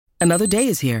Another day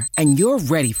is here, and you're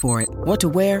ready for it. What to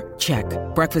wear? Check.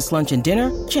 Breakfast, lunch, and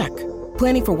dinner? Check.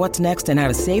 Planning for what's next and how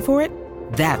to save for it?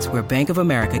 That's where Bank of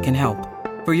America can help.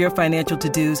 For your financial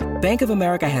to-dos, Bank of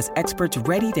America has experts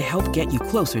ready to help get you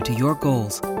closer to your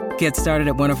goals. Get started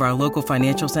at one of our local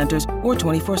financial centers or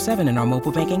 24/7 in our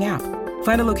mobile banking app.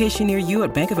 Find a location near you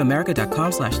at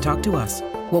bankofamerica.com/talktous.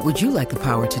 What would you like the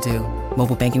power to do?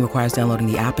 Mobile banking requires downloading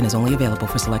the app and is only available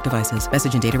for select devices.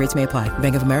 Message and data rates may apply.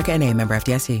 Bank of America N.A., member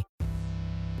FDIC.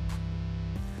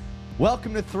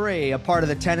 Welcome to 3, a part of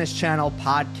the Tennis Channel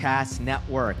Podcast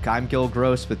Network. I'm Gil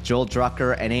Gross with Joel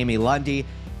Drucker and Amy Lundy.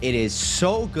 It is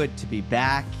so good to be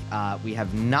back. We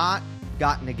have not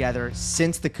gotten together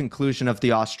since the conclusion of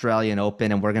the Australian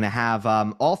Open, and we're going to have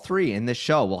all three in this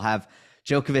show. We'll have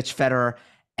Djokovic, Federer,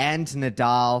 and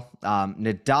Nadal.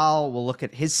 Nadal will look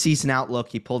at his season outlook.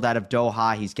 He pulled out of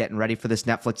Doha. He's getting ready for this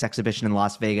Netflix exhibition in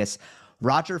Las Vegas.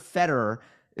 Roger Federer,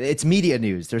 it's media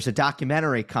news. There's a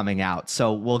documentary coming out.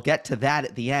 So we'll get to that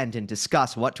at the end and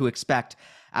discuss what to expect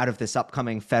out of this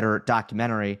upcoming Federer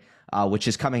documentary, which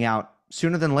is coming out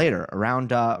sooner than later,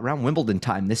 around Wimbledon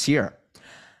time this year.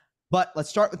 But let's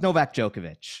start with Novak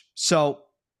Djokovic. So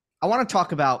I want to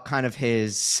talk about kind of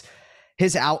his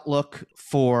outlook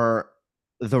for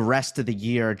the rest of the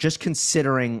year, just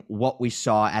considering what we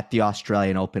saw at the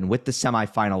Australian Open with the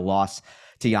semifinal loss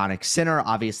to Jannik Sinner.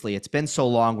 Obviously, it's been so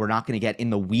long, we're not going to get in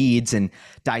the weeds and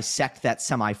dissect that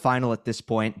semifinal at this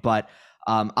point. But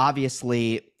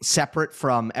obviously, separate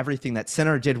from everything that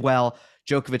Sinner did well,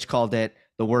 Djokovic called it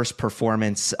the worst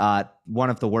performance,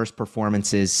 one of the worst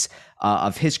performances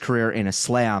of his career in a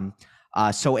slam.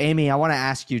 So, Amy, I want to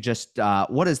ask you just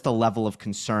what is the level of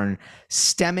concern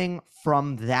stemming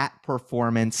from that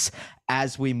performance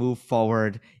as we move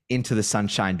forward into the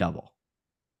Sunshine Double?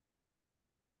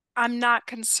 I'm not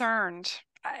concerned.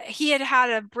 He had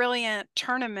a brilliant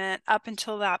tournament up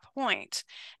until that point,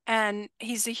 and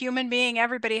he's a human being.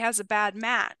 Everybody has a bad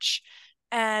match,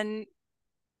 and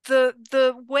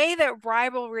the way that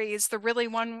rivalries, the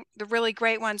really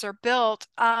great ones are built,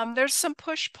 there's some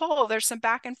push-pull, there's some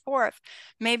back and forth.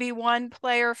 Maybe one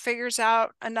player figures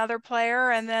out another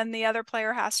player, and then the other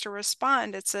player has to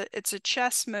respond. It's a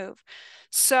chess move.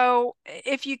 So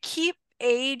if you keep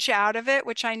age out of it,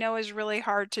 which I know is really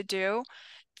hard to do,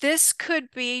 this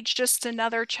could be just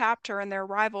another chapter in their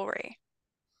rivalry.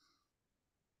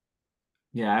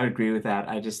 Yeah, I would agree with that.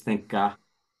 I just think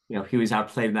he was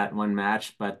outplayed in that one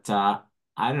match, but I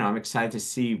don't know. I'm excited to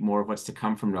see more of what's to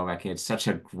come from Novak. He had such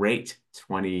a great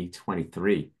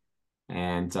 2023,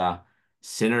 and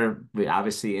Sinner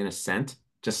obviously in ascent,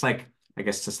 just like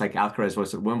Alcaraz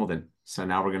was at Wimbledon. So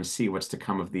now we're going to see what's to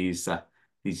come of these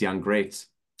young greats.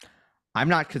 I'm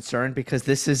not concerned because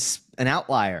this is an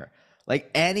outlier.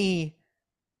 Like any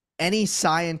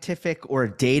scientific or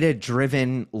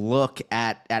data-driven look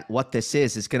at what this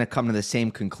is going to come to the same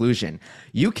conclusion.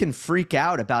 You can freak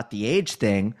out about the age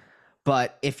thing,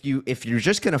 but if you're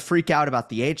just going to freak out about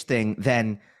the age thing,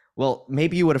 then, well,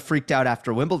 maybe you would have freaked out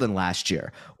after Wimbledon last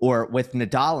year. Or with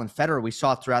Nadal and Federer, we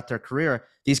saw throughout their career,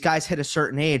 these guys hit a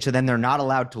certain age and then they're not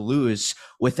allowed to lose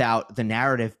without the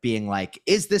narrative being like,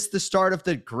 is this the start of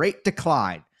the great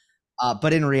decline?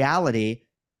 But in reality,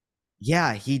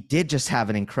 yeah, he did just have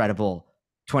an incredible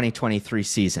 2023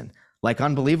 season, like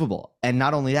unbelievable. And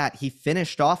not only that, he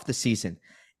finished off the season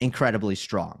incredibly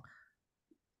strong.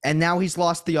 And now he's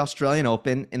lost the Australian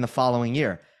Open in the following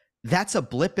year. That's a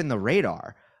blip in the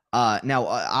radar. Now,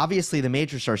 obviously the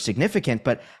majors are significant,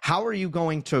 but how are you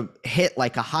going to hit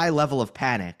like a high level of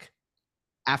panic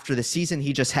after the season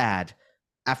he just had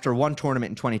after one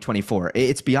tournament in 2024?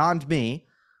 It's beyond me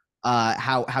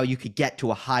how you could get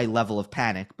to a high level of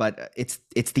panic, but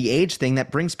it's the age thing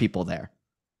that brings people there.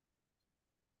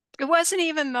 It wasn't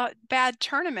even the bad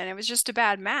tournament. It was just a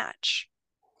bad match.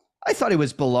 I thought he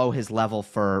was below his level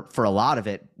for a lot of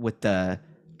it with the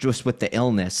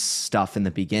illness stuff in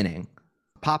the beginning.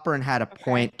 Popperin had a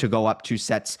point to go up 2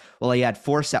 sets. Well, he had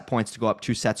 4 set points to go up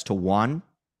 2 sets to 1.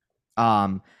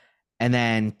 And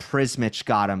then Prismic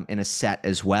got him in a set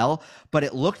as well. But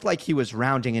it looked like he was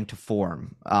rounding into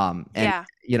form.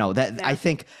 I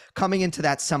think coming into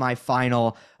that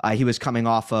semifinal, he was coming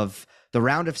off of the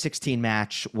round of 16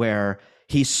 match where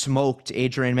he smoked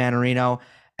Adrian Manarino.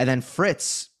 And then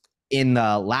Fritz in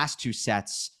the last 2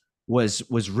 sets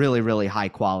was really, really high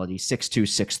quality, 6-2,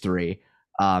 6-3.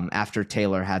 After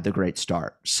Taylor had the great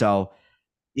start. So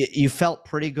you felt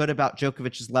pretty good about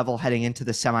Djokovic's level heading into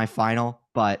the semifinal,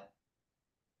 but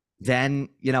then,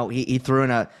 he threw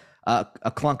in a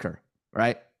clunker,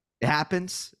 right? It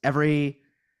happens every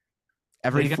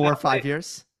 4 or 5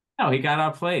 years. No, he got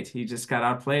outplayed. He just got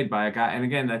outplayed by a guy. And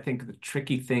again, I think the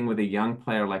tricky thing with a young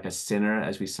player like a Sinner,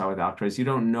 as we saw with Alcaraz, you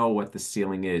don't know what the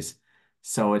ceiling is.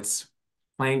 So it's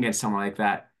playing against someone like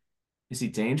that. Is he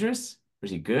dangerous? Is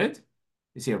he good?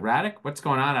 Is he erratic? What's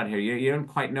going on out here? You don't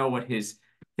quite know what his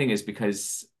thing is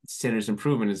because Sinner's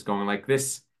improvement is going like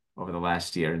this over the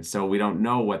last year. And so we don't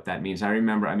know what that means. I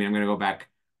remember, I mean, I'm going to go back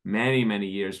many, many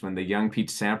years when the young Pete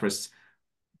Sampras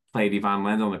played Ivan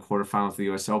Lendl in the quarterfinals of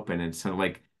the US Open. And so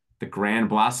like the grand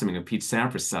blossoming of Pete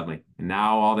Sampras suddenly. And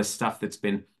now all this stuff that's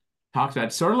been talked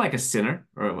about, sort of like a Sinner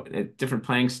or a different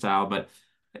playing style, but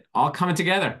all coming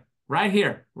together right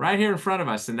here in front of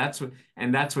us. And that's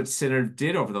what Sinner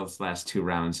did over those last two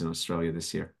rounds in Australia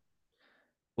this year.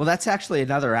 Well, that's actually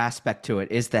another aspect to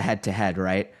it is the head-to-head,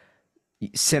 right?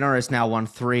 Sinner has now won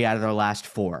 3 out of their last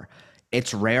 4.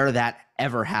 It's rare that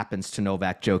ever happens to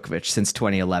Novak Djokovic since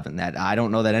 2011. That I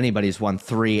don't know that anybody's won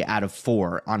 3 out of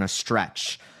 4 on a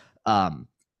stretch. But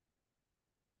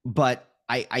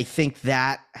I think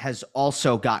that has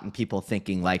also gotten people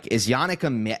thinking, like, is Jannik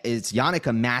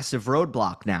a massive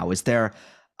roadblock now? Is there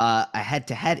a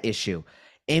head-to-head issue?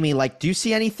 Amy, like, do you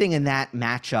see anything in that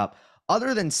matchup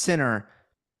other than Sinner?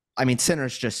 I mean,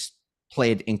 Sinner's just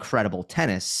played incredible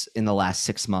tennis in the last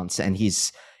 6 months, and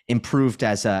he's improved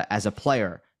as a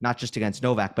player, not just against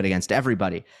Novak, but against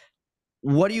everybody.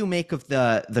 What do you make of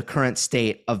the current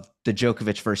state of the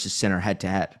Djokovic versus Sinner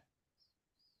head-to-head?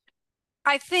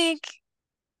 I think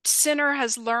Sinner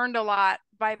has learned a lot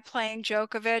by playing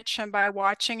Djokovic and by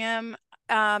watching him.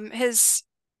 His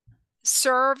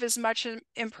serve is much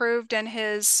improved and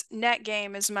his net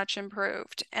game is much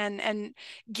improved, and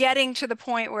getting to the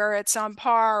point where it's on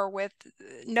par with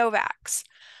Novak's.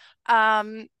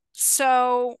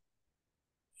 So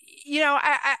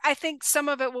I think some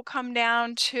of it will come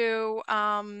down to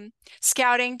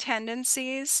scouting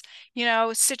tendencies.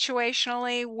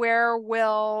 Situationally, where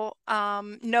will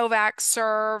Novak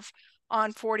serve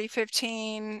on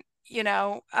 40-15,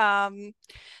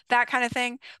 that kind of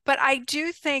thing. But I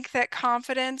do think that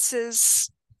confidence is,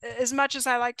 as much as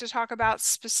I like to talk about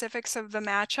specifics of the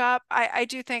matchup, I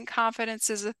do think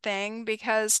confidence is a thing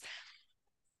because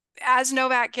as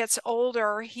Novak gets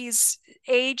older, the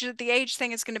age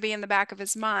thing is going to be in the back of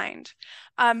his mind.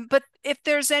 But if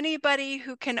there's anybody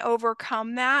who can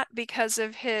overcome that because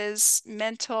of his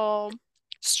mental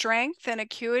strength and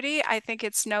acuity, I think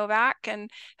it's Novak, and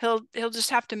he'll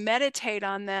just have to meditate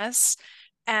on this.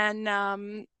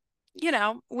 And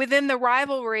within the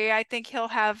rivalry, I think he'll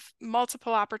have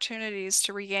multiple opportunities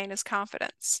to regain his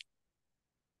confidence.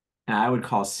 And I would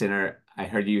call Sinner, I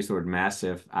heard you use the word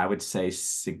massive. I would say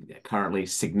currently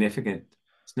significant.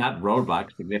 It's not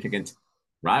roadblock, significant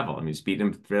rival. I mean, he's beaten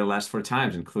him for the last 4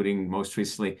 times, including most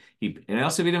recently. And I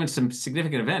also beat him in some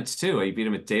significant events too. He beat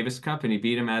him at Davis Cup and he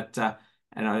beat him at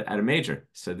a major.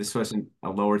 So this wasn't a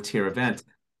lower tier event.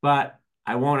 But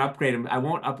I won't upgrade him. I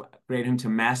won't upgrade him to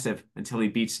massive until he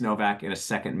beats Novak in a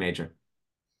second major.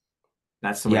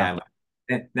 That's the way I look.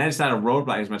 And then it's not a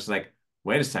roadblock as much as like,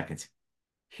 wait a second,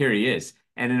 here he is.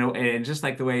 And just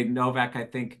like the way Novak, I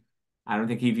don't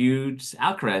think he viewed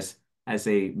Alcaraz as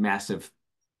a massive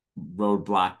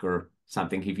roadblock or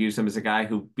something. He views him as a guy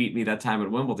who beat me that time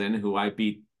at Wimbledon, who I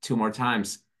beat 2 more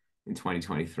times in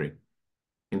 2023,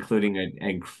 including an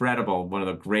incredible, one of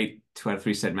the great 2 out of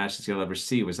 3 set matches you'll ever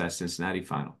see was that Cincinnati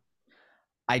final.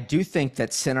 I do think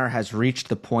that Sinner has reached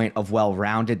the point of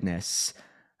well-roundedness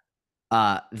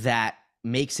that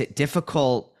makes it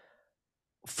difficult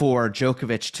for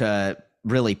Djokovic to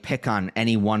really pick on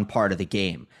any one part of the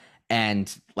game.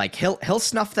 And like he'll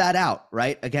snuff that out,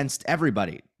 right? Against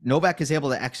everybody. Novak is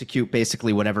able to execute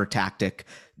basically whatever tactic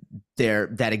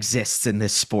that exists in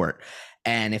this sport.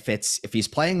 And if he's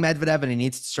playing Medvedev and he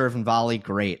needs to serve and volley,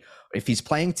 great. If he's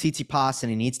playing Tsitsipas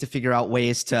and he needs to figure out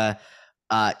ways to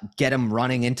get him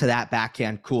running into that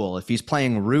backhand, cool. If he's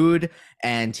playing Ruud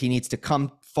and he needs to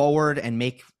come forward and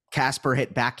make Casper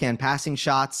hit backhand passing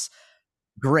shots,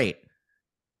 great.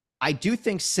 I do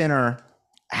think Sinner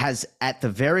has, at the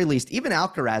very least, even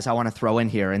Alcaraz I want to throw in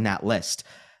here in that list.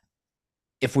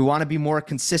 If we want to be more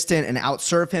consistent and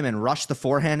outserve him and rush the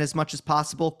forehand as much as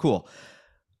possible, cool.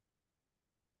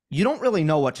 You don't really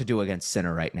know what to do against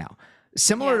Sinner right now.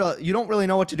 Similar to you don't really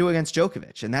know what to do against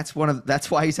Djokovic, and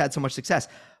that's why he's had so much success.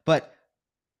 But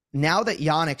now that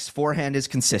Jannik's forehand is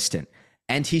consistent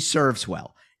and he serves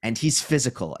well and he's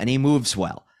physical and he moves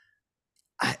well,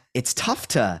 it's tough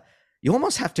you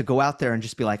almost have to go out there and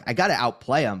just be like, I got to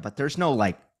outplay him, but there's no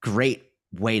like great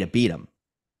way to beat him.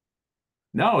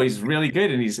 No, he's really good,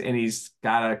 and he's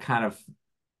got a kind of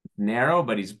narrow,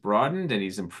 but he's broadened and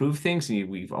he's improved things. And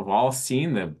we've all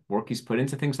seen the work he's put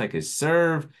into things like his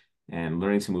serve and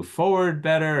learning to move forward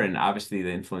better. And obviously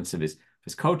the influence of his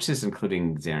coaches,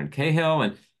 including Darren Cahill,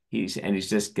 and he's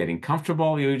just getting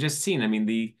comfortable. You've just seen, I mean,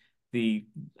 the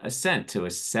ascent to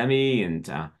a semi and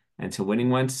to winning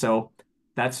one. So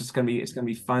that's what's going to be. It's going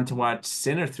to be fun to watch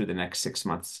Sinner through the next 6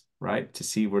 months, right? To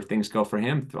see where things go for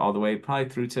him all the way probably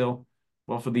through till,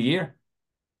 well, for the year.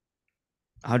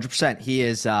 100%. He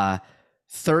is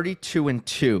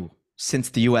 32-2 since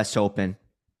the U.S. Open.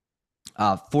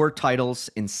 4 titles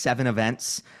in 7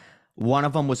 events. One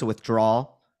of them was a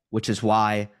withdrawal, which is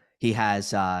why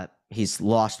he's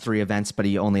lost 3 events, but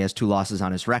he only has 2 losses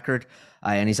on his record,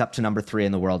 and he's up to number 3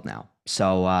 in the world now.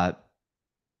 So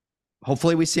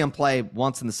hopefully we see him play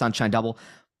once in the Sunshine Double.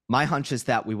 My hunch is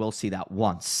that we will see that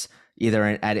once, either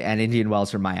at Indian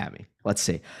Wells or Miami. Let's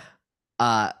see.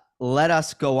 Let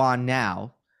us go on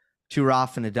now to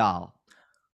Rafa Nadal.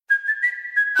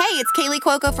 Hey, it's Kaylee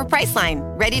Cuoco for Priceline.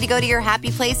 Ready to go to your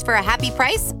happy place for a happy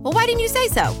price? Well, why didn't you say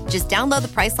so? Just download the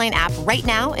Priceline app right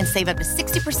now and save up to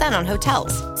 60% on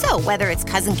hotels. So whether it's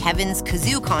Cousin Kevin's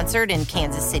Kazoo Concert in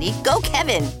Kansas City, go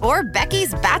Kevin, or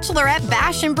Becky's Bachelorette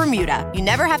Bash in Bermuda, you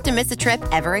never have to miss a trip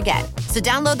ever again. So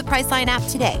download the Priceline app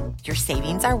today. Your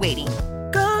savings are waiting.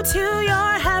 Go to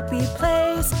your happy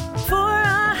place for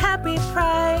a happy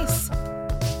price.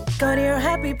 Go to your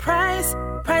happy price,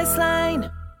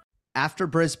 Priceline. After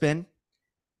Brisbane,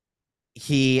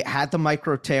 he had the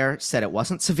micro tear, said it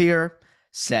wasn't severe,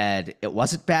 said it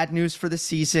wasn't bad news for the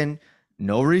season,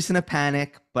 no reason to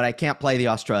panic, but I can't play the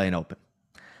Australian Open.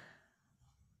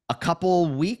 A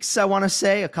couple weeks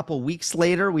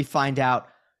later, we find out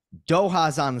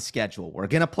Doha's on the schedule. We're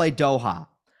going to play Doha.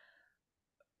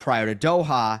 Prior to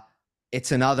Doha,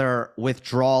 it's another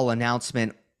withdrawal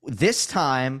announcement, this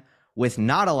time with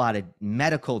not a lot of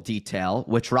medical detail,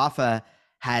 which Rafa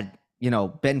had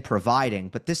been providing,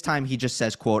 but this time he just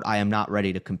says, quote, "I am not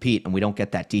ready to compete," and we don't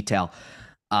get that detail.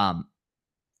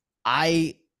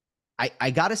 I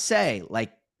gotta say,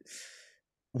 like,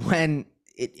 when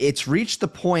it's reached the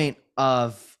point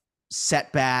of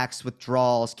setbacks,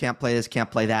 withdrawals, can't play this,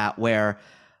 can't play that, where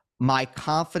my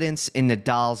confidence in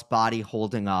Nadal's body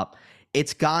holding up,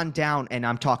 it's gone down, and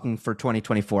I'm talking for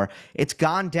 2024, it's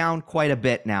gone down quite a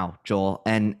bit now, Joel,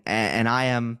 and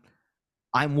I'm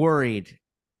worried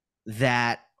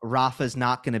that Rafa's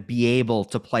not going to be able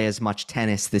to play as much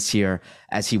tennis this year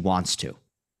as he wants to.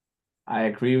 I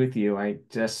agree with you. I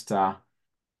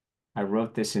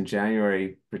wrote this in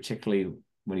January, particularly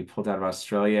when he pulled out of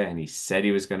Australia and he said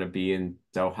he was going to be in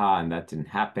Doha and that didn't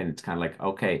happen. It's kind of like,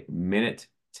 okay, minute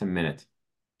to minute.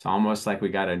 It's almost like we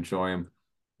got to enjoy him.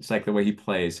 It's like the way he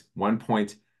plays, 1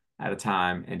 point at a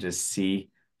time, and just see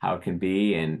how it can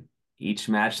be. And each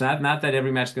match, not that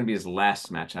every match is going to be his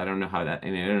last match. I don't know how that, I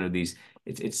mean, I don't know these,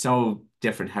 it's so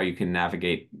different how you can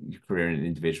navigate your career in an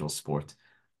individual sport.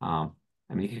 I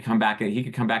mean, he could come back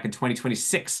in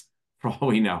 2026 for all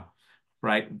we know,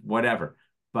 right? Whatever.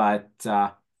 But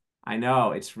I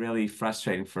know it's really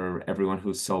frustrating for everyone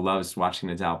who so loves watching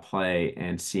Nadal play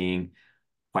and seeing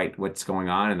quite what's going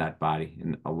on in that body,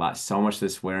 and so much of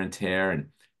this wear and tear and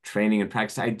training and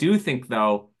practice. I do think,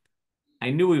 though, I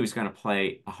knew he was going to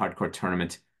play a hardcore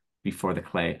tournament before the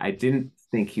clay. I didn't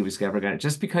think he was ever going to,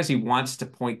 just because he wants to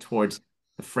point towards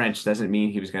the French doesn't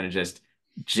mean he was going to just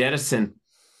jettison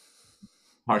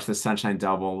parts of the Sunshine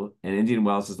Double, and Indian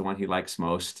Wells is the one he likes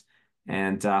most.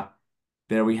 And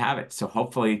there we have it. So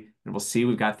hopefully, and we'll see,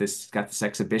 we've got this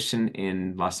exhibition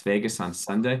in Las Vegas on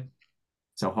Sunday.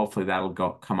 So hopefully that'll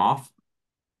come off.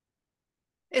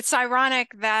 It's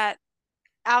ironic that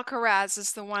Alcaraz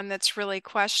is the one that's really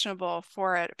questionable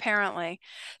for it, apparently.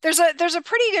 There's a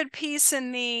pretty good piece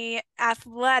in The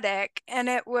Athletic, and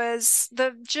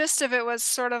the gist of it was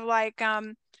sort of like,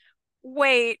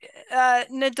 wait,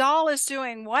 Nadal is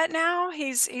doing what now?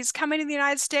 He's coming to the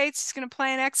United States. He's going to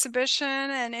play an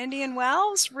exhibition in Indian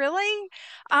Wells? Really?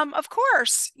 Of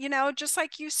course, just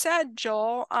like you said,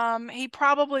 Joel, he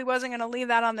probably wasn't going to leave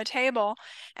that on the table.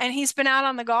 And he's been out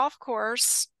on the golf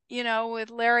course, with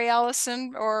Larry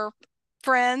Ellison or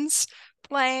friends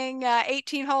playing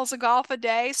 18 holes of golf a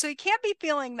day. So he can't be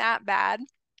feeling that bad.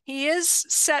 He is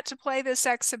set to play this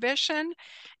exhibition.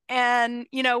 And,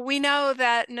 we know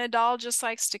that Nadal just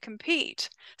likes to compete.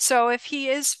 So if he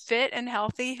is fit and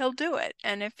healthy, he'll do it.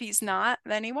 And if he's not,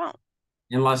 then he won't.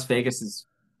 And Las Vegas is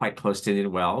quite close to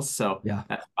Indian Wells, so yeah,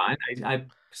 that's fine. I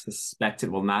suspect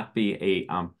it will not be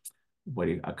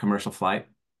a commercial flight.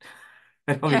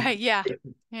 Yeah.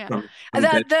 From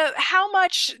how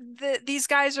much these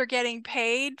guys are getting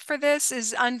paid for this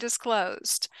is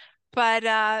undisclosed, but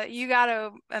you got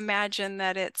to imagine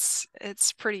that it's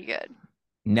pretty good.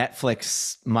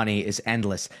 Netflix money is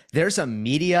endless. There's a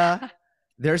media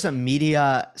there's a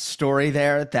media story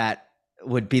there that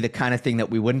would be the kind of thing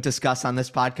that we wouldn't discuss on this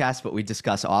podcast, but we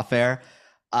discuss off air.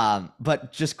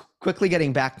 But just quickly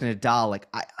getting back to Nadal, like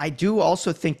I do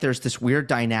also think there's this weird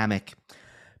dynamic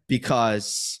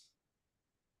because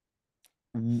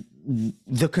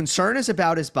the concern is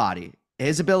about his body,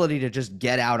 his ability to just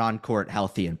get out on court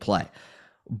healthy and play.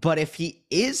 But if he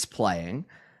is playing,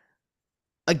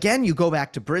 again, you go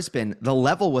back to Brisbane, the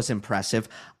level was impressive.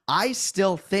 I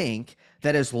still think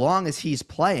that as long as he's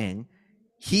playing,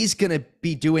 he's going to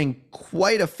be doing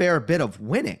quite a fair bit of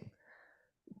winning.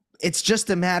 It's just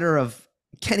a matter of,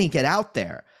 can he get out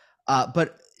there?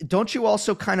 But don't you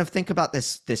also kind of think about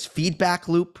this feedback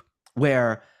loop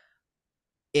where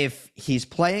if he's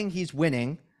playing, he's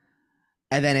winning.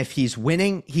 And then if he's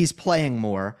winning, he's playing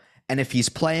more. And if he's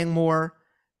playing more,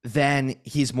 then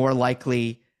he's more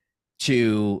likely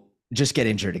to just get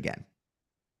injured again.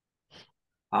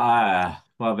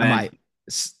 Well then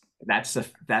that's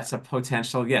a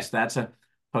potential, yes, that's a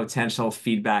potential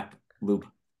feedback loop.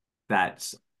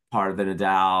 That's part of the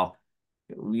Nadal.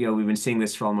 We've been seeing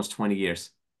this for almost 20 years,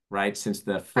 right? Since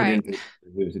the foot injury,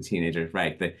 he was a teenager,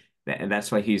 right? And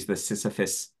that's why he's the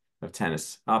Sisyphus of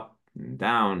tennis, up and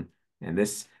down, and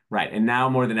this, right? And now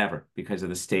more than ever, because of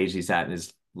the stage he's at in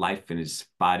his life and his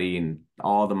body and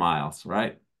all the miles,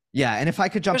 right? Yeah, and if I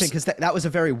could jump in, because that was a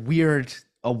very weird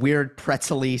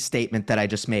pretzel-y statement that I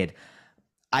just made.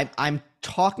 I'm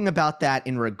talking about that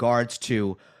in regards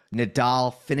to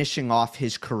Nadal finishing off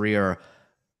his career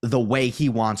the way he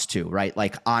wants to, right?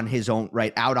 Like on his own,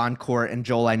 right? Out on court. And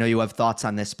Joel, I know you have thoughts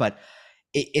on this, but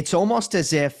it's almost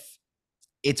as if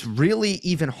it's really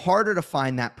even harder to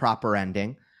find that proper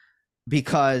ending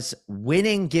because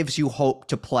winning gives you hope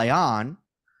to play on,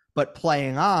 but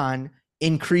playing on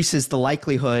increases the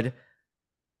likelihood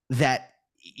that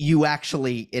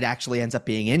it actually ends up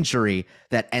being injury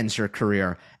that ends your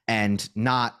career and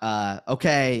not,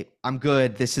 okay, I'm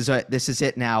good. This is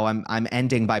it now. I'm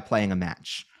ending by playing a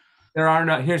match.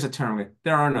 Here's a term.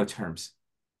 There are no terms.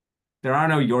 There are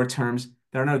no your terms.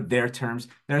 There are no their terms.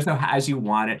 There's no as you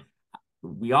want it.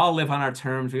 We all live on our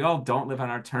terms. We all don't live on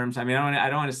our terms. I mean, I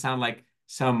don't want to sound like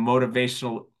some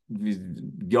motivational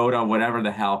Yoda, whatever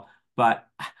the hell, but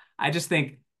I just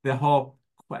think the whole,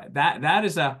 that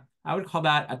is I would call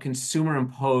that a consumer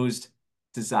imposed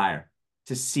desire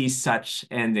to see such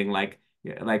ending. Like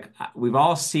we've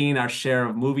all seen our share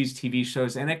of movies, TV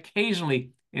shows, and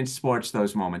occasionally in sports,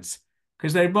 those moments,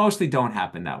 because they mostly don't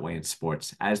happen that way in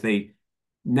sports, as they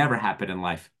never happen in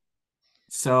life.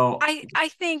 So I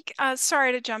think,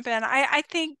 sorry to jump in. I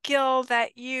think, Gil,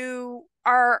 that you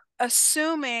are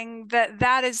assuming that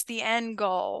that is the end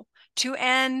goal, to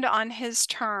end on his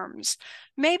terms.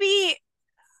 Maybe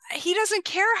he doesn't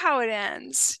care how it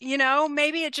ends,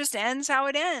 maybe it just ends how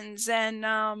it ends.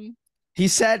 And he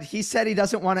said he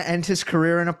doesn't want to end his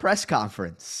career in a press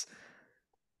conference.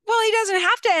 Well, he doesn't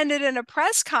have to end it in a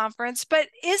press conference, but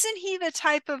isn't he the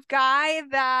type of guy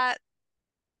that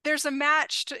there's a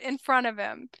match in front of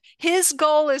him? His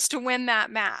goal is to win that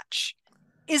match.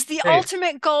 Is the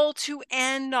ultimate goal to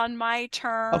end on my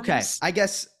terms? Okay, I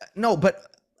guess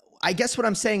what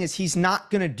I'm saying is he's not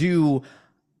going to do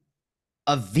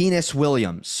a Venus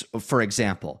Williams, for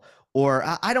example. Or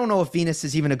I don't know if Venus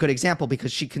is even a good example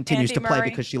because she continues to play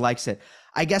because she likes it.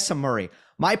 I guess a Murray.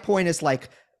 My point is like,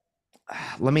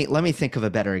 let me think of a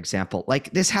better example.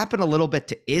 Like this happened a little bit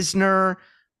to Isner.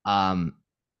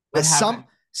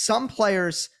 Some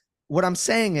players, what I'm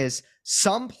saying is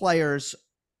some players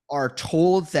are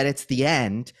told that it's the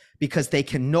end because they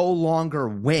can no longer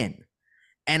win.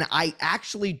 And I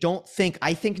actually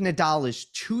I think Nadal is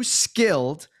too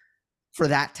skilled for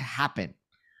that to happen.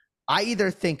 I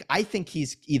think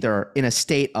he's either in a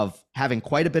state of having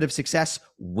quite a bit of success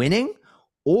winning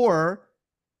or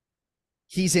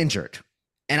he's injured.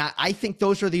 And I think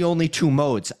those are the only two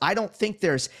modes. I don't think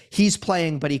he's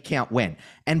playing, but he can't win.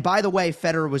 And by the way,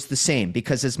 Federer was the same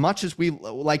because as much as we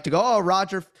like to go, oh,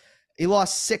 Roger, he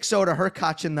lost 6-0 to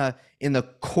Hurkacz in the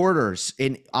quarters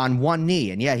on one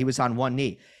knee. And yeah, he was on one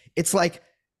knee. It's like,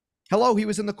 hello, he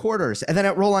was in the quarters. And then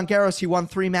at Roland Garros, he won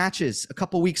 3 matches a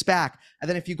couple weeks back. And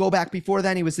then if you go back before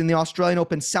then, he was in the Australian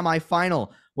Open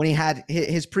semifinal when he had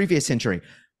his previous injury.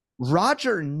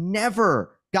 Roger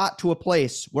never got to a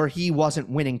place where he wasn't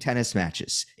winning tennis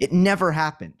matches. It never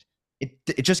happened.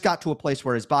 It just got to a place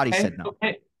where his body said no.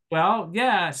 Okay. Well,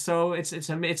 yeah. So it's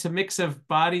a mix of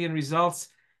body and results.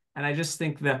 And I just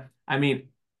think that, I mean,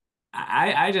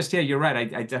 I just, yeah, you're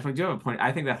right. I definitely do have a point.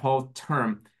 I think that whole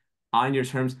term, on your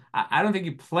terms, I don't think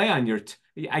you play on your,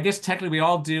 I guess technically we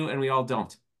all do and we all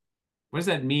don't. What does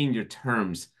that mean, your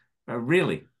terms?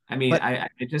 Really? I mean, I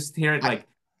just hear it like,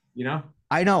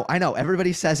 I know.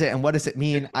 Everybody says it, and what does it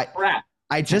mean?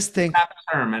 I just think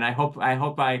term, and I hope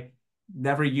I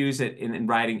never use it in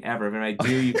writing ever. But I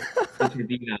do, you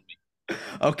intervene on me.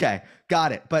 Okay,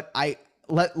 got it. But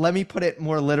let me put it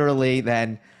more literally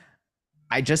then.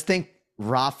 I just think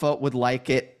Rafa would like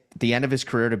it at the end of his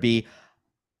career to be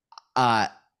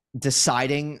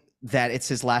deciding that it's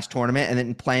his last tournament and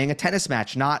then playing a tennis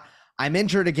match, not I'm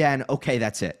injured again. Okay,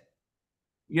 that's it.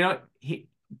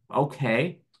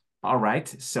 Okay, all right.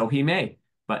 So he may.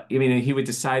 But I mean, he would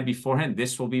decide beforehand,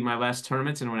 this will be my last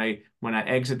tournament. And when I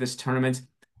exit this tournament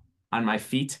on my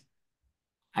feet,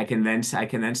 I can then say,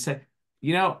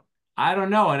 I don't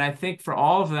know. And I think for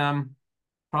all of them,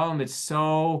 problem, it's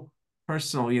so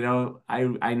personal.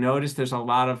 I noticed there's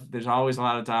always a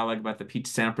lot of dialogue about the Pete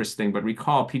Sampras thing, but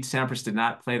recall Pete Sampras did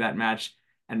not play that match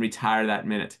and retire that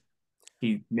minute.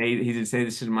 He did say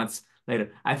this months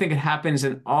later. I think it happens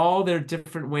in all their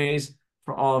different ways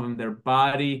for all of them, their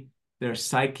body, their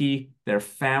psyche, their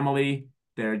family,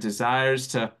 their desires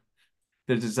to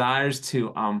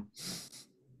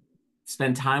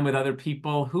spend time with other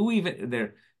people,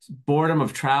 their boredom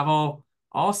of travel,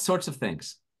 all sorts of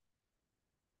things.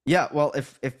 Yeah, well,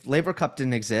 if Laver Cup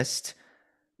didn't exist,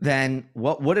 then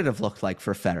what would it have looked like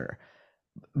for Federer?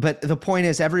 But the point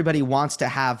is, everybody wants to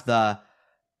have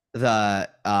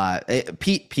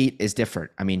Pete is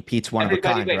different. I mean, Pete's one of a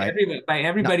kind, right? By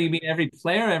everybody, you mean every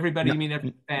player? Everybody, you mean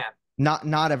every fan?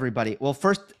 Not everybody. Well,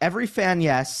 first, every fan,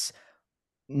 yes.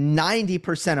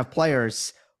 90% of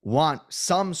players want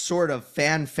some sort of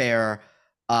fanfare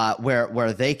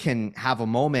where they can have a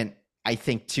moment, I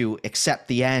think, to accept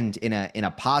the end in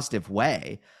a positive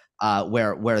way,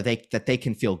 where they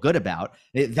can feel good about.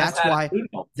 That's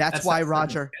why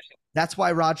Roger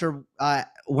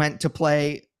went to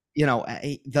play.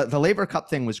 The Laver Cup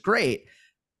thing was great,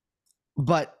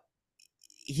 but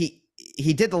he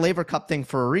did the Laver Cup thing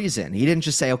for a reason. He didn't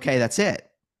just say, okay, that's it.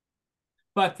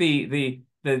 But the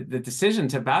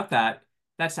decision about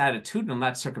that's attitudinal,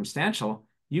 not circumstantial.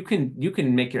 You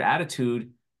can make your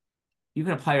attitude. You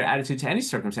can apply your attitude to any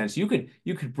circumstance. You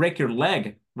could break your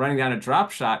leg running down a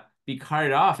drop shot, be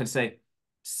carted off, and say,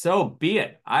 so be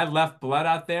it. I left blood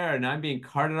out there, and I'm being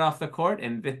carted off the court,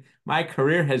 and my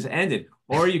career has ended.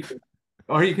 Or you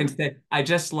can say, I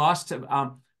just lost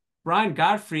to Brian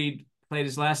Gottfried played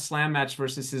his last slam match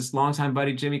versus his longtime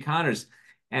buddy Jimmy Connors,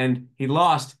 and he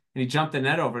lost, and he jumped the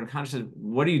net over, and Connors said,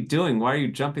 what are you doing? Why are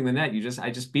you jumping the net? I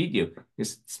just beat you.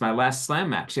 It's my last slam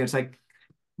match. It's like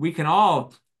we can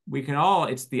all,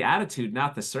 it's the attitude,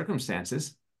 not the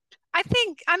circumstances. I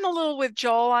think I'm a little with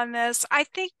Joel on this. I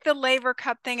think the Laver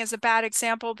Cup thing is a bad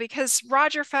example because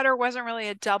Roger Federer wasn't really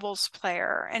a doubles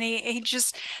player. And he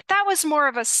just, that was more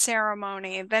of a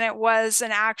ceremony than it was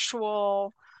an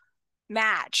actual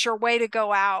match or way to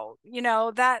go out.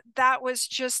 That was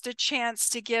just a chance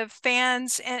to give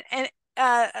fans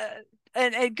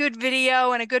a good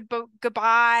video and a good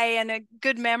goodbye and a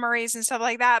good memories and stuff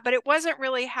like that. But it wasn't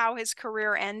really how his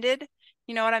career ended.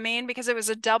 You know what I mean? Because it was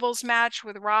a doubles match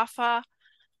with Rafa.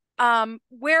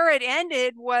 Where it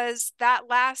ended was that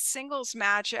last singles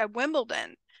match at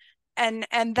Wimbledon. And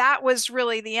that was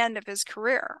really the end of his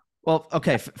career. Well,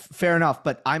 okay, fair enough.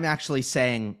 But I'm actually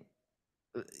saying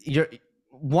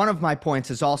one of my points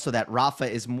is also that Rafa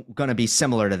is going to be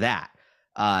similar to that,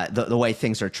 the way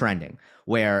things are trending,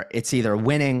 where it's either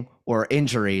winning or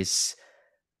injuries.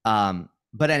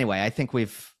 But anyway, I think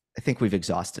we've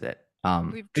exhausted it.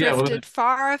 We've drifted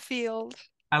far afield.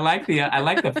 I like the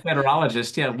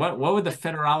Federologist. Yeah, what would the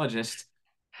Federologist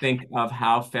think of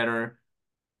how Federer?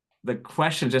 The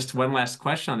question, just one last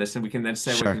question on this, and we can then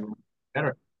say sure. What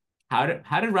Federer. How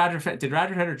did Roger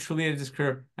Federer truly end his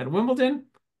career at Wimbledon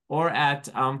or at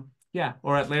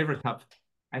Laver Cup?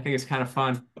 I think it's kind of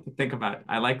fun to think about it.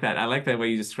 I like that. I like that way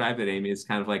you described it, Amy. It's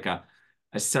kind of like a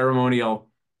ceremonial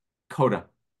coda.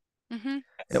 Mm-hmm.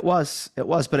 It was,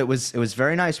 but it was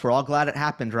very nice. We're all glad it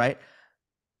happened, right?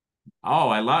 Oh,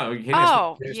 I love it.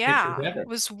 Oh, yeah. It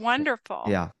was wonderful.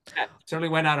 Yeah. Certainly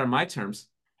went out on my terms.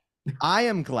 I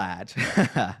am glad.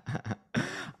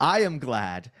 I am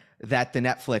glad that the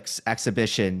Netflix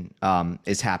exhibition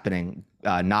is happening.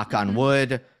 Knock on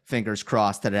wood, fingers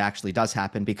crossed that it actually does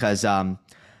happen, because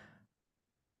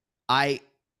I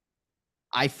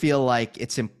feel like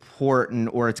it's important,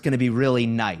 or it's going to be really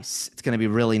nice. It's going to be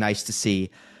really nice to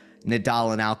see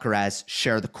Nadal and Alcaraz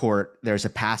share the court. There's a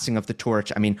passing of the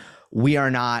torch. I mean, we're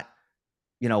not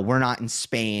in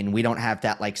Spain. We don't have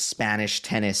that like Spanish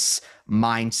tennis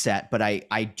mindset, but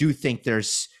I do think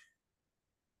there's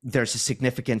a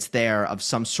significance there of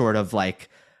some sort of like,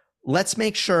 let's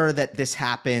make sure that this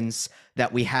happens,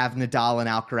 that we have Nadal and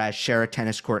Alcaraz share a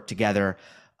tennis court together.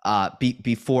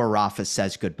 before Rafa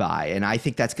says goodbye. And I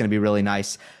think that's going to be really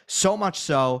nice. So much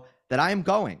so that I am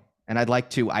going. And I'd like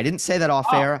to, I didn't say that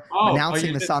off air. I'm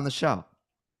announcing this on the show.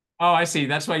 Oh, I see.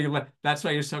 That's why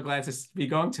you're so glad to be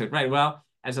going to it. Right. Well,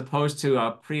 as opposed to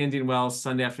a pre-Indian Wells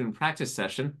Sunday afternoon practice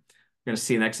session, you're going to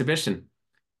see an exhibition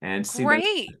and see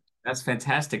Great. That's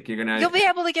fantastic. You'll be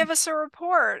able to give us a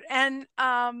report. And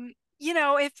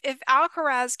if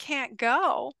Alcaraz can't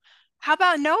go, how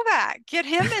about Novak? Get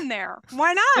him in there.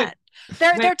 Why not?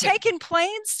 They're taking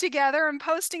planes together and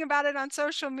posting about it on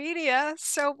social media.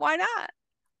 So why not?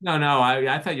 No,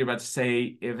 I thought you were about to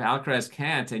say if Alcaraz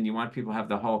can't and you want people to have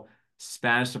the whole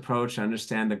Spanish approach,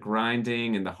 understand the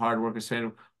grinding and the hard work of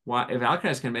Spain, if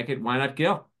Alcaraz can make it, why not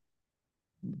Gil?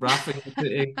 Rafa,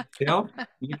 Gil,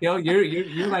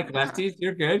 you like lefties.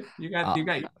 You're good.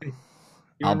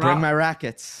 I'll bring my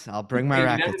rackets. I'll bring my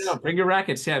rackets. You never know. Bring your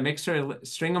rackets. Yeah, make sure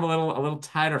string them a little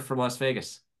tighter for Las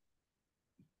Vegas.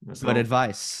 Good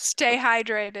advice. Stay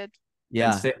hydrated.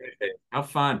 Yeah. Stay hydrated. Have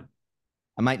fun.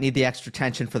 I might need the extra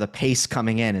tension for the pace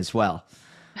coming in as well.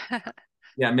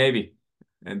 Yeah, maybe.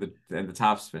 And the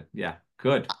topspin. Yeah,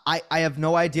 good. I have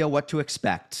no idea what to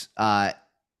expect.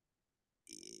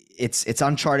 It's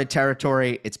uncharted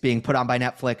territory. It's being put on by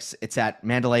Netflix. It's at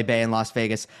Mandalay Bay in Las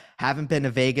Vegas. Haven't been to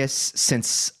Vegas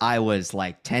since I was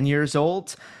like 10 years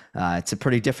old. It's a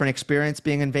pretty different experience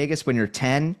being in Vegas when you're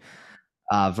 10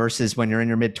 versus when you're in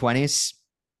your mid-20s.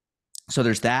 So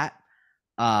there's that.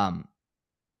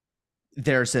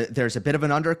 There's a bit of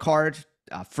an undercard.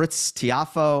 Fritz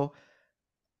Tiafoe,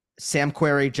 Sam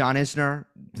Querrey, John Isner,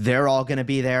 they're all going to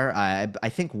be there. I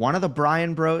think one of the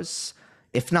Bryan bros,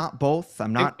 if not both.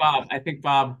 I think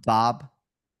Bob. Bob.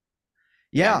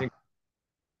 Yeah.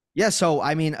 Yeah. So,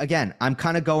 I mean, again, I'm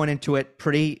kind of going into it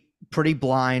pretty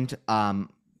blind. I'm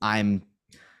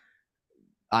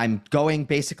going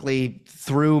basically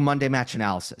through Monday Match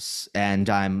Analysis, and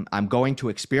I'm going to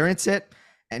experience it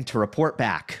and to report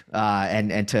back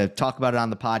and to talk about it on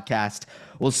the podcast.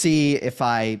 We'll see if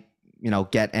I,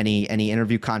 get any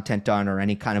interview content done or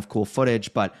any kind of cool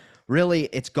footage, but really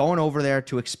it's going over there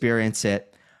to experience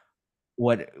it.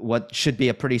 What should be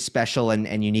a pretty special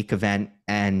and unique event,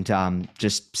 and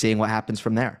just seeing what happens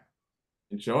from there.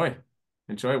 Enjoy.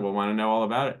 We'll want to know all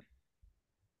about it.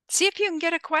 See if you can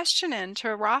get a question in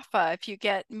to Rafa if you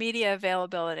get media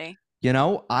availability.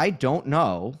 I don't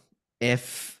know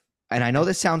if, and I know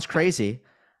this sounds crazy,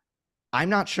 I'm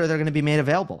not sure they're going to be made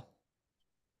available.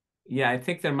 Yeah, I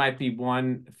think there might be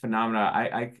one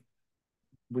phenomena.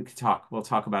 We'll talk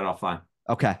about it offline.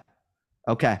 Okay.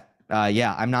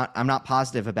 Yeah, I'm not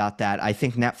positive about that. I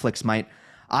think Netflix might,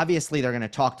 obviously they're going to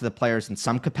talk to the players in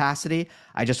some capacity.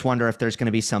 I just wonder if there's going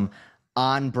to be some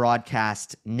on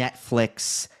broadcast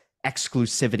Netflix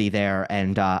exclusivity there,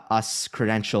 and us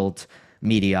credentialed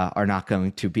media are not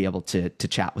going to be able to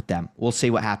chat with them. We'll see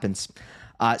what happens.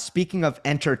 Speaking of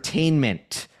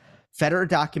entertainment, Federer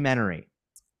documentary.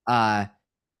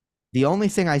 The only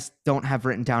thing I don't have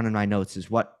written down in my notes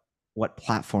is what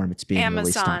platform it's being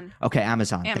released on. Okay,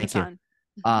 Amazon. Thank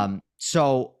you.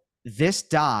 So this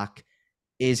doc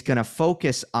is going to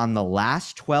focus on the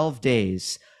last 12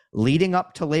 days leading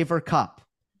up to Laver Cup.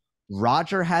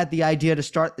 Roger had the idea to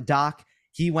start the doc.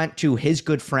 He went to his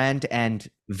good friend and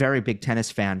very big tennis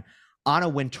fan, Anna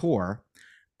Wintour,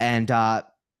 and Anna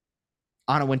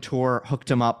Wintour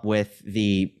hooked him up with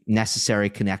the necessary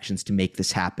connections to make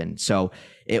this happen. So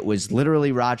it was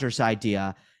literally Roger's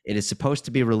idea. It is supposed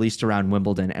to be released around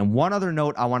Wimbledon. And one other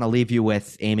note I want to leave you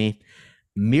with, Amy,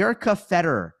 Mirka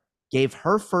Federer gave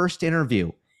her first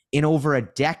interview in over a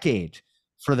decade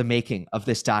for the making of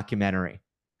this documentary.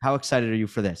 How excited are you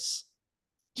for this?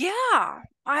 Yeah,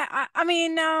 I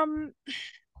mean,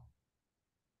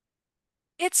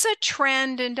 it's a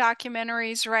trend in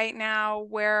documentaries right now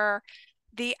where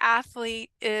the athlete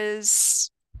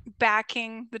is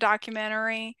backing the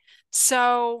documentary.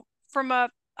 So from a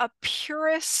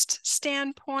purist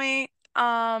standpoint,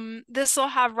 this will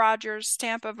have Roger's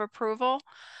stamp of approval,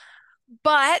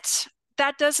 but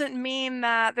that doesn't mean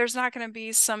that there's not going to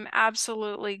be some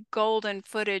absolutely golden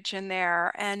footage in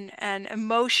there and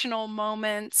emotional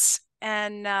moments.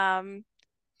 And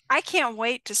I can't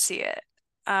wait to see it.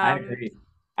 I agree.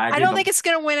 I don't think it's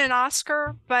going to win an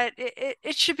Oscar, but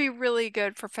it should be really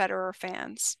good for Federer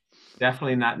fans.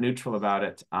 Definitely not neutral about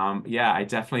it. Yeah, I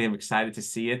definitely am excited to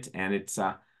see it. And it's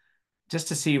just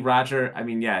to see Roger. I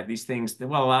mean, yeah, these things,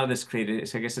 well, a lot of this created,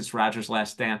 so I guess it's Roger's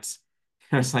last dance.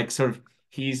 It's like sort of,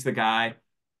 he's the guy.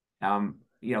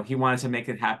 He wanted to make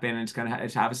it happen. And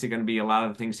it's obviously going to be a lot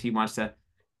of the things he wants to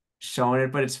show in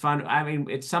it, but it's fun. I mean,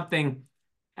 it's something,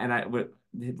 and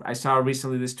I saw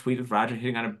recently this tweet of Roger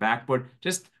hitting on a backboard.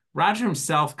 Just Roger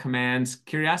himself commands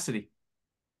curiosity.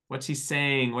 What's he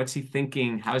saying? What's he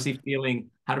thinking? How is he feeling?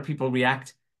 How do people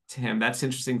react to him? That's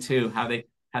interesting too, how they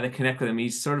connect with him.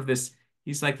 He's sort of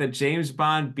he's like the James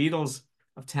Bond Beatles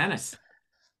of tennis.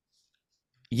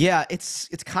 Yeah, it's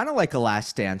kind of like a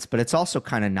Last Dance, but it's also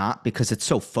kind of not because it's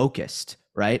so focused,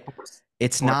 right? Of course.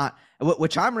 It's Of course. not,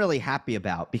 which I'm really happy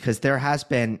about because there has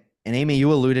been, and Amy,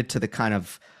 you alluded to the kind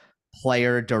of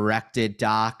player directed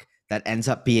doc that ends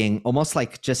up being almost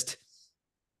like just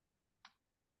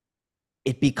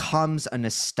it becomes a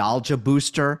nostalgia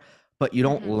booster, but you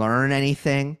don't learn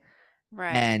anything.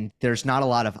 Right. And there's not a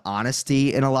lot of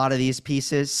honesty in a lot of these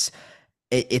pieces.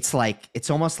 It's like, it's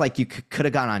almost like you could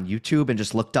have gone on YouTube and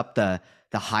just looked up the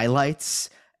highlights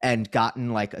and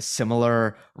gotten like a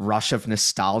similar rush of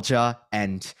nostalgia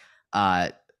and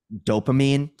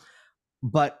dopamine.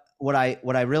 But what I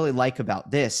really like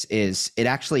about this is it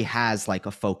actually has like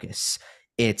a focus.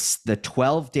 It's the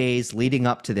 12 days leading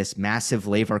up to this massive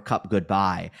Laver Cup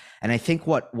goodbye. And I think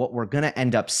what we're going to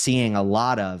end up seeing a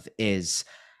lot of is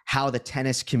how the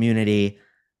tennis community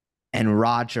and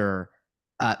Roger,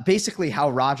 basically how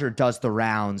Roger does the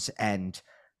rounds and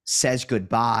says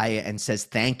goodbye and says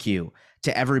thank you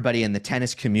to everybody in the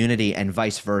tennis community and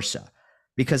vice versa.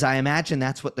 Because I imagine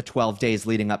that's what the 12 days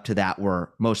leading up to that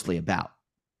were mostly about.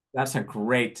 That's a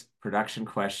great production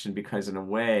question because in a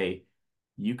way,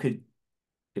 you could,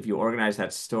 if you organize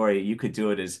that story, you could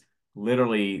do it as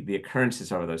literally the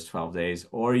occurrences over those 12 days,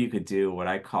 or you could do what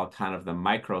I call kind of the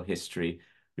micro history,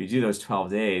 where you do those 12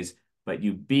 days, but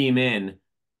you beam in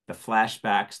the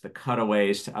flashbacks, the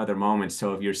cutaways to other moments.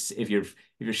 So if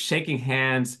you're shaking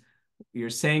hands, you're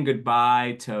saying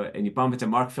goodbye to, and you bump into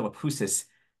Mark Philippoussis,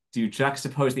 do you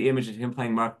juxtapose the image of him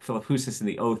playing Mark Philippoussis in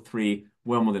the '03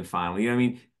 Wimbledon final? You know what I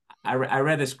mean? I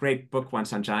read this great book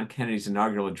once on John Kennedy's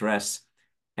inaugural address,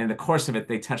 and in the course of it,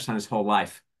 they touched on his whole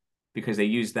life because they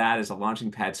used that as a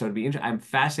launching pad. So it'd be interesting. I'm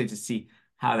fascinated to see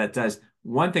how that does.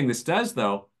 One thing this does,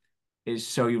 though, is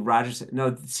show you Roger said,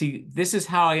 no, see, this is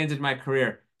how I ended my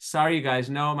career. Sorry, you guys.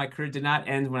 No, my career did not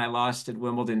end when I lost at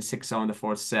Wimbledon 6-0 in the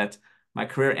fourth set. My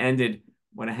career ended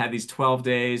when I had these 12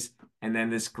 days and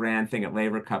then this grand thing at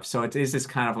Laver Cup. So it is this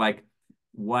kind of like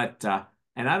what,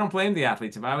 and I don't blame the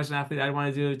athletes. If I was an athlete, I'd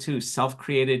want to do it too.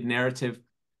 Self-created narrative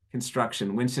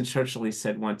construction. Winston Churchill, he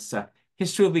said once,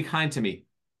 history will be kind to me,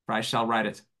 for I shall write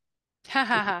it.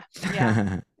 Yeah.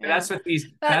 That's what these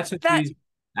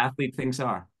athlete things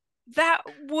are. That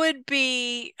would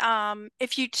be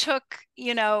if you took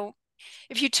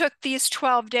these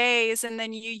 12 days and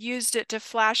then you used it to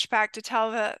flashback to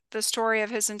tell the story of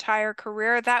his entire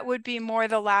career, that would be more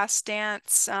the Last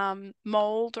Dance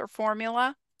mold or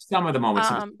formula. Some of the moments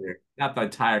of his career, not the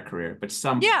entire career, but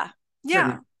some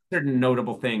certain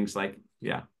notable things like,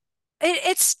 yeah.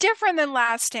 It's different than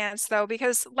Last Dance, though,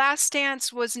 because Last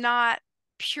Dance was not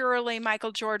purely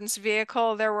Michael Jordan's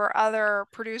vehicle. There were other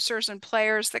producers and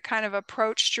players that kind of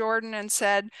approached Jordan and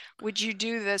said, would you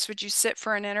do this? Would you sit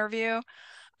for an interview?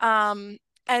 And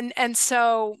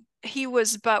so he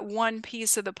was but one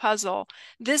piece of the puzzle.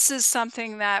 This is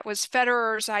something that was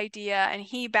Federer's idea, and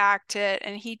he backed it,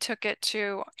 and he took it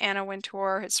to Anna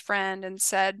Wintour, his friend, and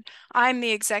said, I'm the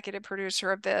executive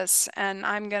producer of this, and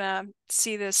I'm gonna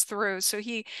see this through. So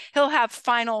he'll have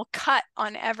final cut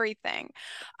on everything.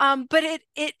 But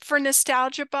it for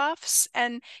nostalgia buffs,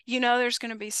 and there's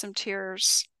gonna be some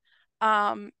tears.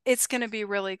 It's gonna be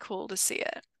really cool to see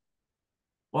it.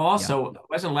 Well, also, it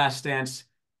wasn't Last Dance.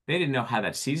 They didn't know how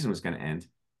that season was going to end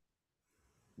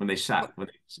when they shot when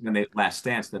they Last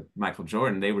Dance. That Michael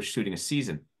Jordan, they were shooting a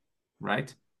season,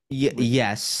 right?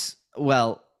 Yes.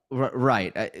 Well,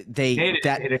 right. That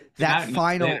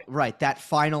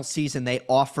final season, they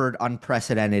offered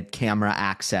unprecedented camera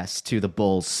access to the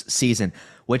Bulls season,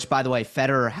 which, by the way,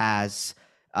 Federer has.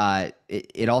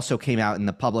 It also came out in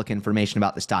the public information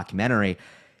about this documentary.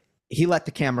 He let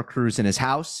the camera crews in his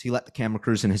house. He let the camera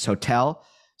crews in his hotel.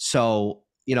 So,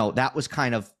 that was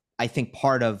kind of, I think,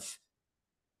 part of,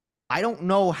 I don't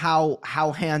know how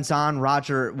hands-on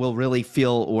Roger will really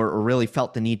feel or really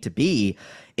felt the need to be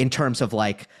in terms of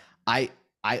like, I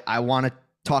want to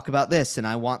talk about this and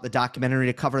I want the documentary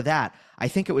to cover that. I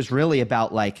think it was really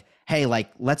about like, hey,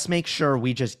 like, let's make sure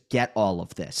we just get all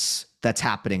of this that's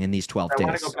happening in these 12 days. I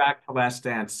want to go back to Last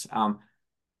Dance.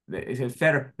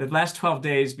 The last 12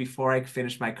 days before I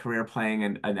finished my career playing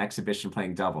an exhibition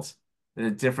playing doubles. It's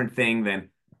a different thing than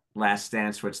Last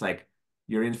Dance, where it's like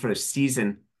you're in for a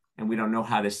season and we don't know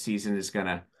how this season is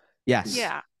gonna. Yes.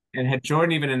 Yeah. And had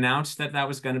Jordan even announced that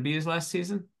was going to be his last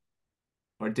season?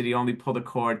 or did he only pull the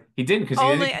cord? He didn't because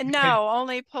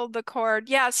only pulled the cord.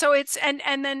 Yeah. So it's and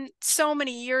then so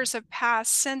many years have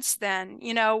passed since then.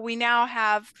 We now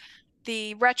have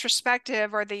the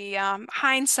retrospective or the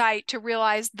hindsight to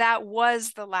realize that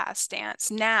was the last dance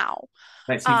now.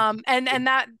 Right, and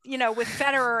that, with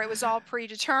Federer, it was all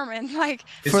predetermined. Like,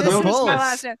 for the Bulls. My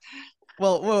last dance.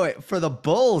 Well, wait, for the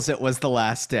Bulls, it was the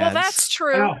last dance. Well, that's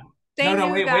true. They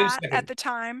knew wait a second. at the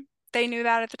time. They knew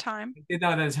that at the time. They did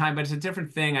know that at the time, but it's a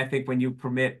different thing, I think, when you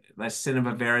permit a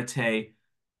cinema verite,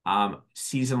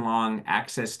 season-long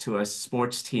access to a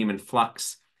sports team in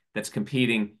flux that's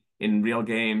competing in real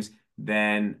games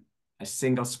than a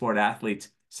single sport athlete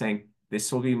saying,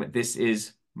 this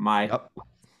is my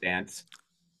dance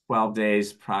 12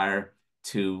 days prior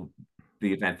to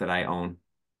the event that I own.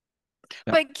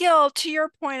 But Gil, to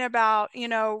your point about,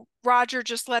 Roger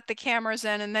just let the cameras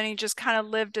in and then he just kind of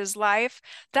lived his life.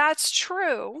 That's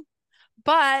true.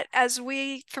 But as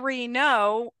we three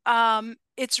know,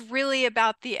 it's really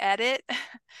about the edit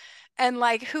and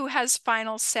like who has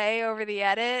final say over the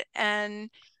edit. And,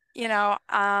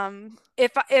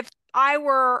 if I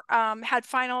were had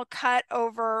final cut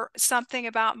over something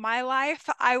about my life,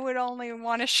 I would only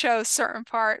want to show certain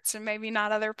parts and maybe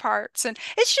not other parts. And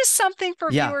it's just something for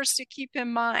viewers to keep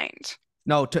in mind.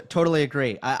 No, totally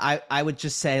agree. I would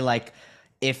just say, like,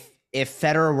 if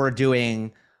Federer were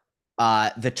doing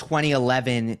the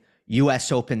 2011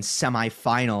 U.S. Open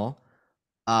semifinal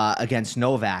against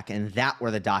Novak and that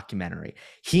were the documentary,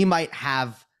 he might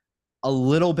have a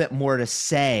little bit more to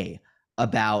say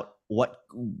about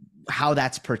how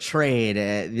that's portrayed,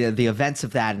 the events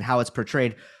of that and how it's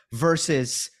portrayed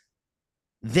versus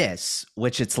this,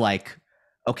 which it's like,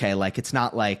 okay, like, it's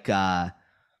not like,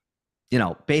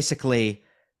 basically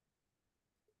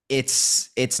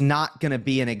it's not going to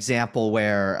be an example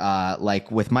where,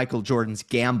 like with Michael Jordan's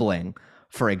gambling,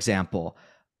 for example,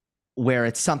 where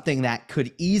it's something that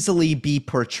could easily be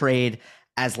portrayed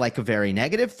as like a very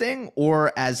negative thing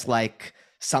or as like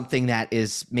something that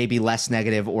is maybe less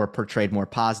negative or portrayed more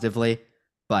positively.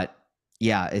 But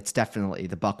yeah, it's definitely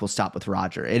the buck will stop with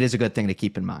Roger. It is a good thing to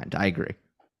keep in mind. I agree.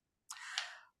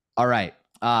 All right.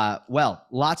 Well,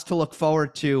 lots to look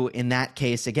forward to in that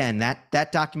case. Again,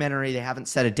 that documentary, they haven't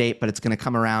set a date, but it's going to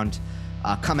come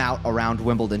out around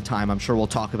Wimbledon time. I'm sure we'll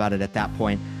talk about it at that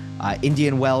point.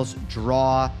 Indian Wells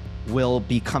draw will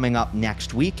be coming up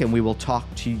next week, and we will talk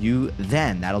to you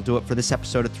then. That'll do it for this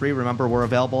episode of 3. Remember, we're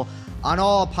available on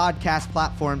all podcast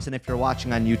platforms, and if you're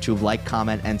watching on YouTube, like,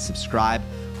 comment, and subscribe.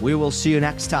 We will see you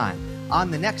next time on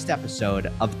the next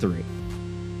episode of 3.